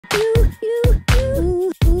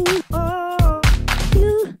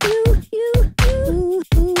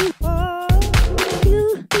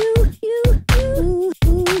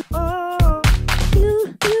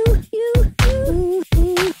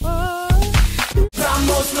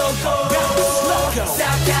Vamos loco 싹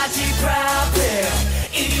같이 profit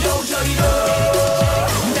이리로 저리로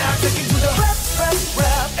Now taking to the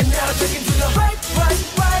rap and now taking to the right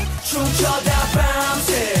춤춰다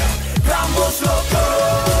밤새 Vamos loco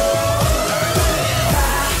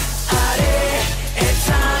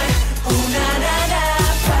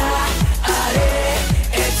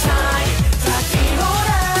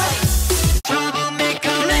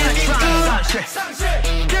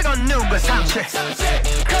그건 누구 상체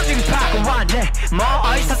커진 파고 왔네 뭐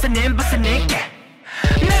어디서 쓰는 무슨 있게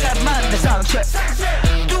내가 만든 상체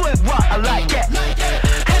Do it what I like it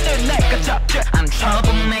하늘 내가 잡지 I'm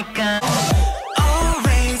troublemaker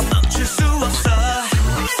Always 멈출 수 없어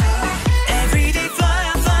Everyday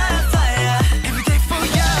fire fire fire Everyday for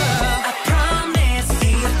you I promise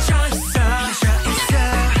이어져 있어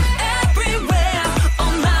Everywhere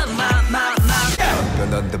Oh my my my my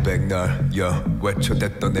변한다 백날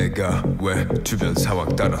외쳐댔던 내가 왜 주변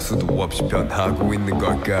상황 따라 수도 없이 변하고 있는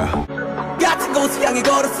걸까 같은 곳을 향해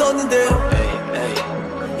걸었었는데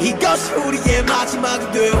이것이 우리의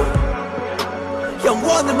마지막이 돼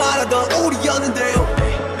영원을 말하던 우리였는데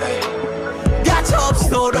가차없이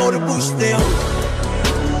서로를 무시해요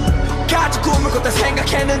같이 꿈을 꿨다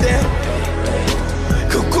생각했는데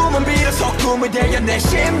그 꿈은 비로소 꿈이 되어 내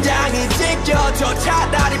심장이 찢겨져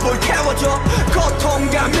차라리 불태워줘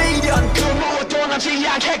고통과 미련 그 무엇도 남지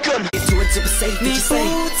않겠군你不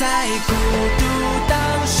再孤独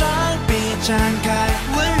当双臂展开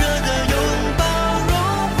温热的拥抱融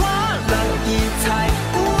化了一彩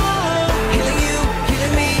Healing you,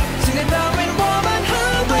 healing me 今天到为我们和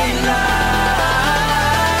未来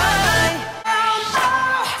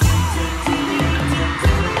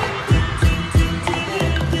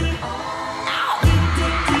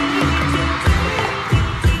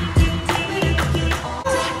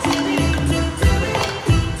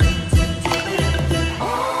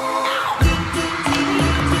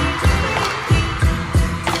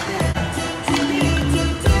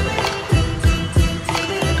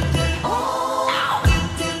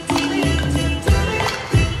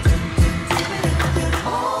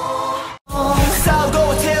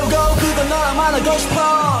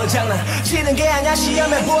장난치는 게 아냐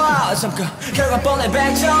시험해봐 잠깐 결과 뻔해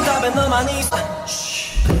 100점 답에 너만 있어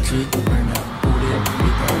굳이 말면 우리의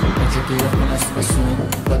믿어 어차피 영원할 수가 있어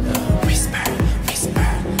Whisper, whisper,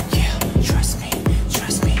 yeah Trust me,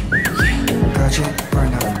 trust me, yeah 굳이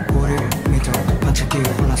말면 우리를 믿어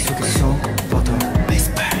반짝이가 하나 속에서 뻗어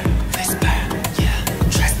Whisper, whisper, yeah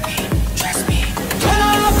Trust me, trust me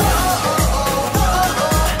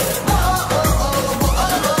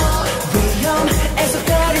위험에서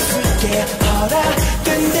거릴 수 있게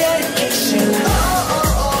허락된 dedication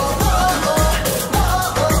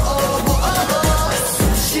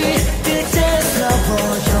수시들 떼서워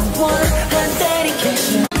영원한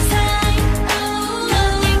dedication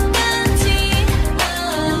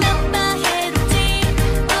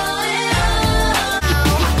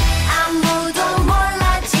아무도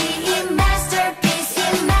몰랐지 이 masterpiece 이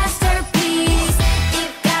masterpiece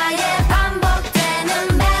입가에 반복되는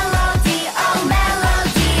멜로디 oh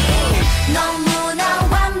멜로디 너무나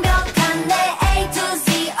완벽한 내 A to Z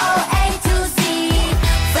oh A to Z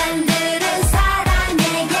팬들은 사랑해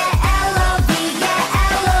yeah LOV yeah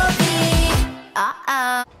LOV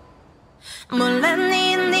몰라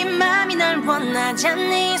네 맘이 날 원하지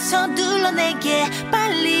않니 서둘러 내게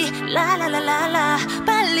빨리 라라라라라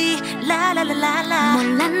빨리 라라라라라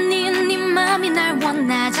몰라 네 맘이 날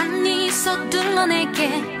원하지 않니 서둘러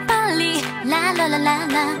내게 빨리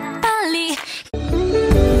라라라라라 빨리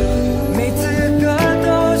每次感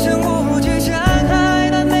到生活无界伤害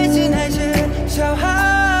但内心还是小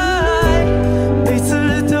孩每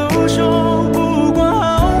次都说不管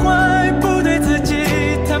好坏不对自己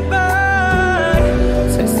坦白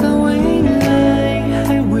猜测未来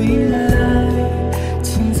还未来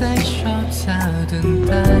请在傻下等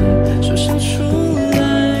待说声出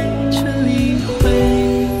来这里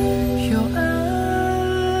会有爱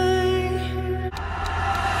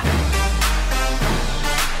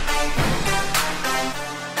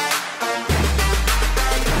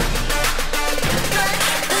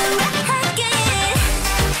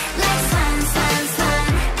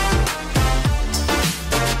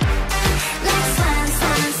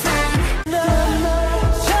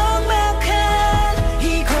정막한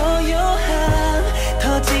이 고요함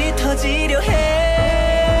터지려 해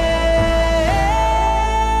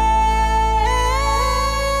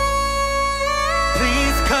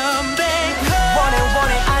Please come back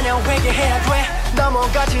원해 안녕 회개해야 돼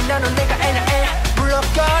넘어가지 나는 내가 애냐 애 불러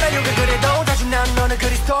거라 요가 그래도 다시 난 너는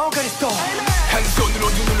그리스도 한 손으로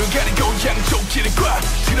두 눈을 가리고 양쪽 길을 꽉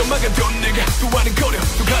들어막아도 내가 또 아는거려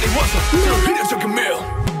또 가리워서 필요적인 매일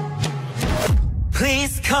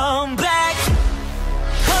Please come back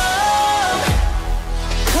home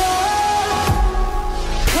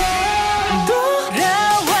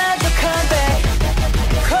돌아와줘 come back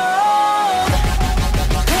home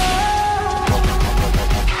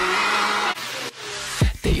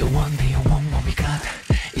They you want what we got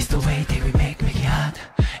It's the way that we make it hot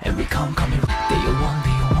And we come coming They you want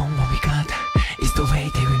what we got It's the way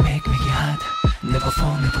that we make it hot Never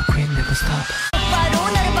fall, never quit, never stop 바로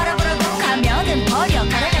나를 바라보라고 가면은 버려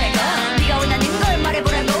가라가라가 네가 원하는 걸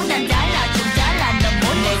말해보라고 난 달라 좀 달라 넌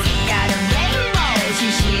못내 색깔은 레인보우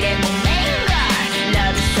진실의 몸매인걸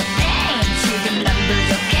Love is a pain 지금 난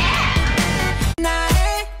부족해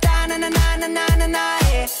나의 따나나나나나나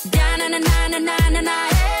나의 따나나나나나나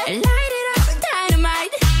나의 Light it up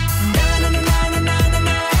dynamite 따나나나나나나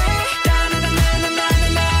나의 따나나나나나나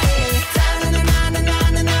나의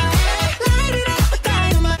따나나나나나나 나의 Light it up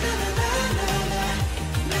dynamite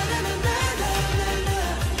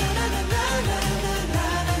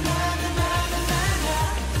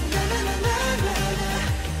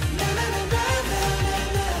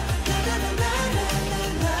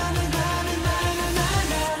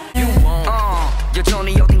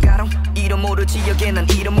여전히 어딘가로 이름 모를 지역에 난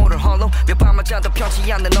이름 모를 홀로 몇 밤을 자도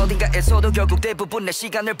편치 않는 어딘가에서도 결국 대부분 내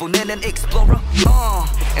시간을 보내는 explorer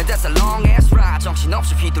And that's a long ass ride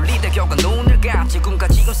정신없이 휘둘리다 결과 눈을 가 지금과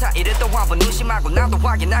지금 사이를 또 한번 의심하고 나도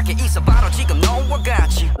확인하게 있어 바로 지금 너와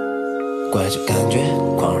같이 怪这感觉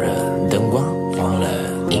狂热灯光晃了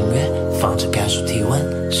音乐放着开始体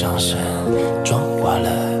温上升妆化了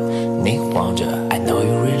你晃着 I know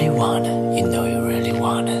you really want it You know you really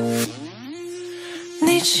want it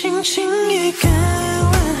你轻轻一改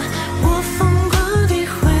吻我疯狂地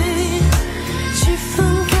回气氛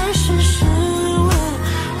开始升温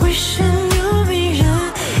危险又迷人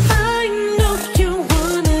I know you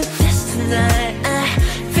want it this tonight I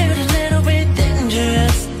feel a little bit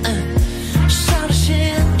dangerous 少了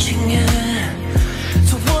些情人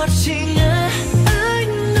做我的情人 I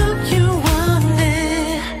know you want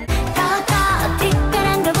it 더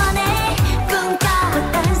특별한 걸 원해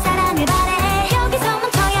꿈꿔왔던 사랑을 바래 여기서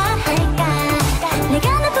멈춰야 할까 내가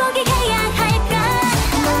널 포기해야 할까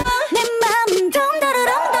내 맘은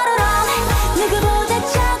덩더러렁더러렁 누구보다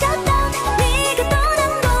차가웠던 네가 떠난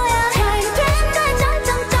거야 잘 된다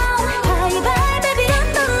점점점 바이바이 베이비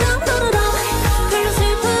덩더러렁더러렁 별로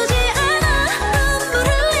슬프지 않아 눈물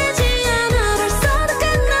흘리지 않아 벌써 다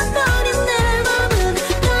끝나버린 내 맘은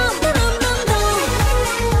덩더렁덩덩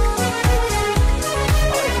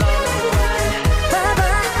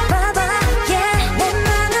봐봐 yeah 내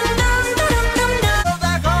맘은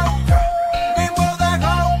덩더렁덩덩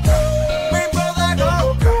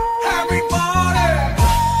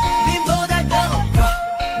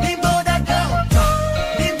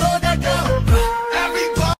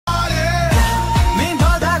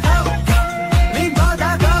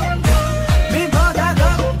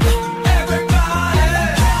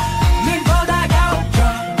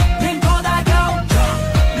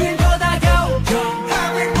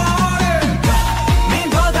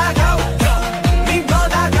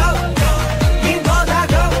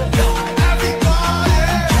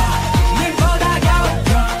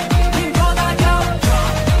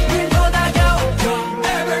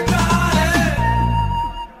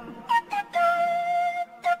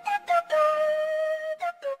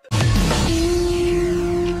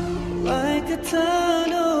Like a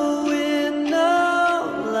tunnel with no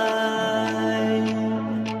light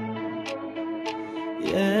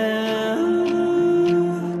Yeah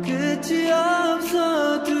끝이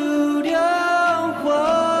없어 두려워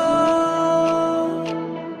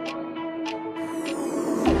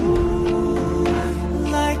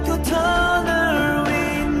Like a tunnel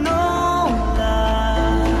with no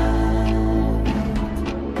light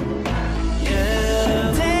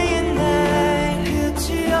Yeah Day and night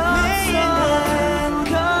끝이 없어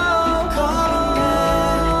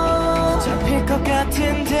잡힐 것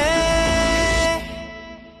같은데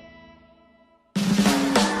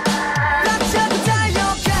꽉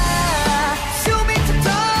달려가 숨이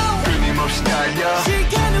턱턱 끊임없이 달려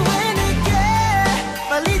시간을 왜 내게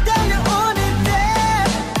빨리 달려오는데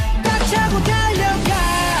꽉 차고 달려가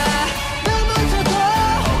넘어져도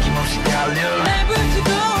어김없이 달려 날 붙이고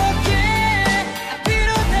어깨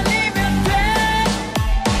앞뒤로 달리면 돼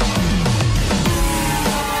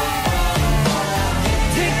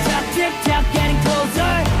Tick tock, getting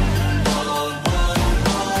closer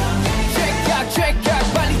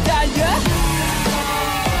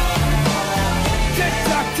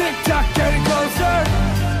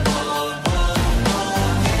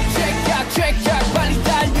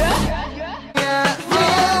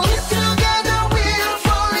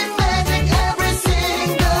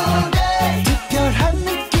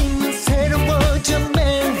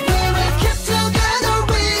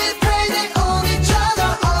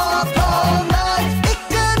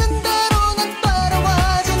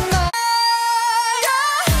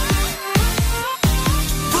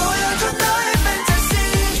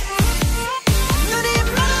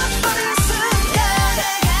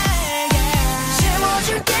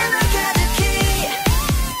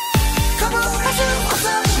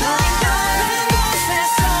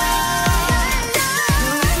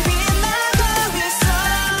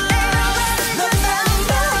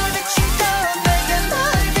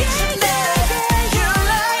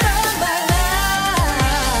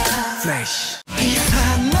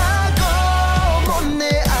이상하고 못내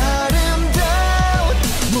아름다운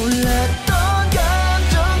몰랐던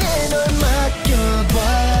감정에 널 맡겨봐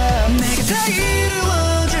내가 다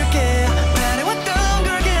이루어줄게 바래왔던 걸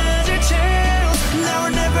가질 채로 Now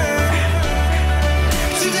or never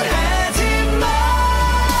주저하지 마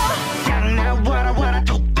Now what I wanna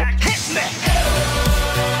do hit me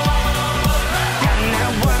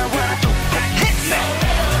Now what I wanna do hit me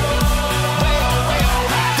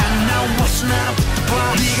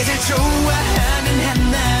네가 제일 좋아하는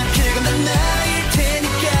하나 그건 난 나일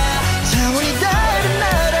테니까 차원이 다른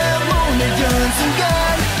나라 문을 여는 순간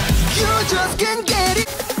You just can't get it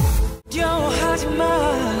두려워하지마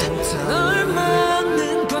널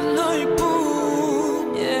막는 건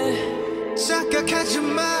너일뿐 yeah.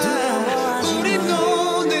 착각하지마 우린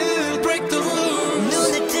오늘 break the rules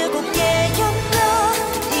눈을 뜨고 깨어나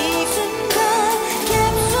이 순간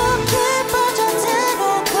깊숙이 빠져들고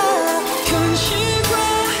가 현실과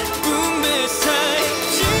꿈의 사이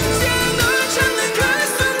진짜 널 찾는 그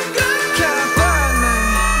순간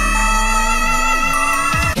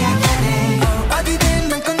어디든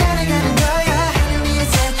맘껏 날아가는 거야 하늘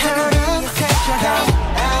위에서 하루를 펼쳐가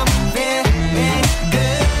I'm feeling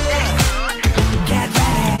good Get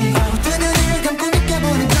ready 두 눈을 감고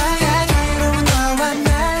느껴보는 거야 자유로운 너와 날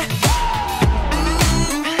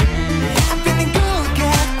I'm feeling good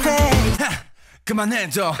get crazy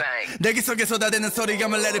그만해줘 내기 속에 쏟아대는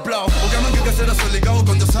소리감을 let it blow 오감은 그것으로 쏠리고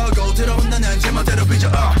곤두서고 들어온 나는 제멋대로 빚어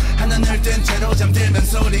하나를 뜬 채로 잠들면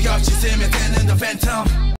소리 없이 스며드는 the phantom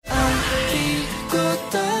아리고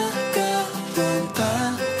따가운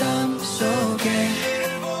바람 속에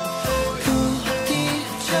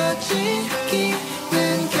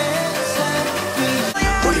부딪혀지기는 계산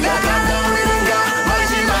우리가 간다 우리는 가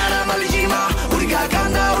말리지 마라 말리지 마 우리가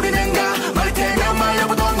간다 우리는 가 말릴 테면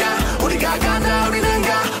말려보던가 우리가 간다 우리는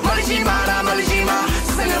가 말리지 마라 말리지 마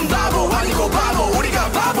세상은 바보 아니고 바보 우리가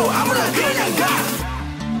바보 아무나 그냥 가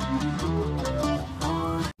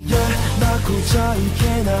낮고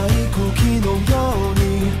자익게 나 있고 긴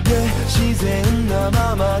온겨우니 시세는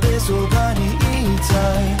나마마 대소간이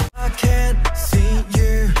이타이 I can't see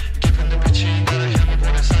you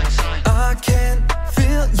I can't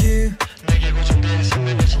feel you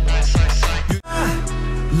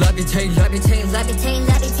Levitate, levitate, Levitate,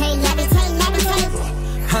 levitate, levitate, levitate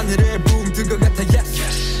하늘에 붕 뜬 것 같아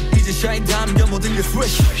yes 이제 shine 다면 모든 게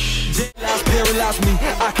switch Last paralyze me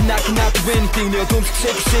I cannot do anything 내가 좀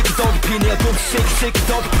shake 더 깊이 내가 좀 shake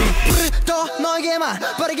더 깊이 또 너에게만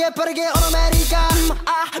빠르게 오노메리가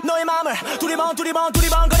너의 맘을 두리번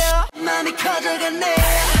거려 많이 커져갔네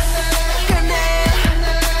가네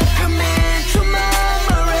Come into my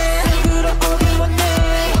memory 들어오길 원해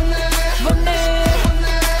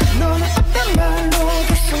너는 어떤 말로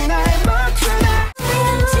계속 날 멈추나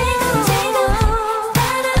지금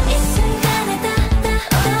바로 이 순간에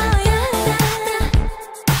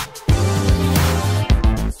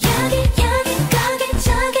여기 거기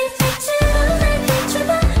저기 빛으로 날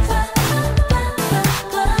비춰봐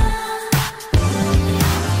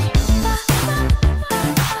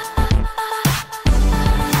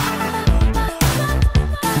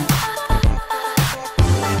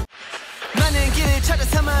많은 길을 찾아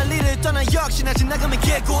사마리를 떠나 역시나 지나가면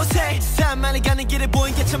개곳에 산만히 가는 길에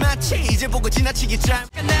보인 게 참 많지 이제 보고 지나치기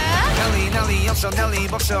짧겠나 난리 없어 난리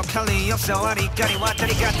없어 칼리 없어 아리까리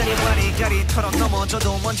왔다리 갔다리 와리가리 털어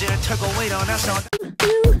넘어져도 먼지를 털고 일어나서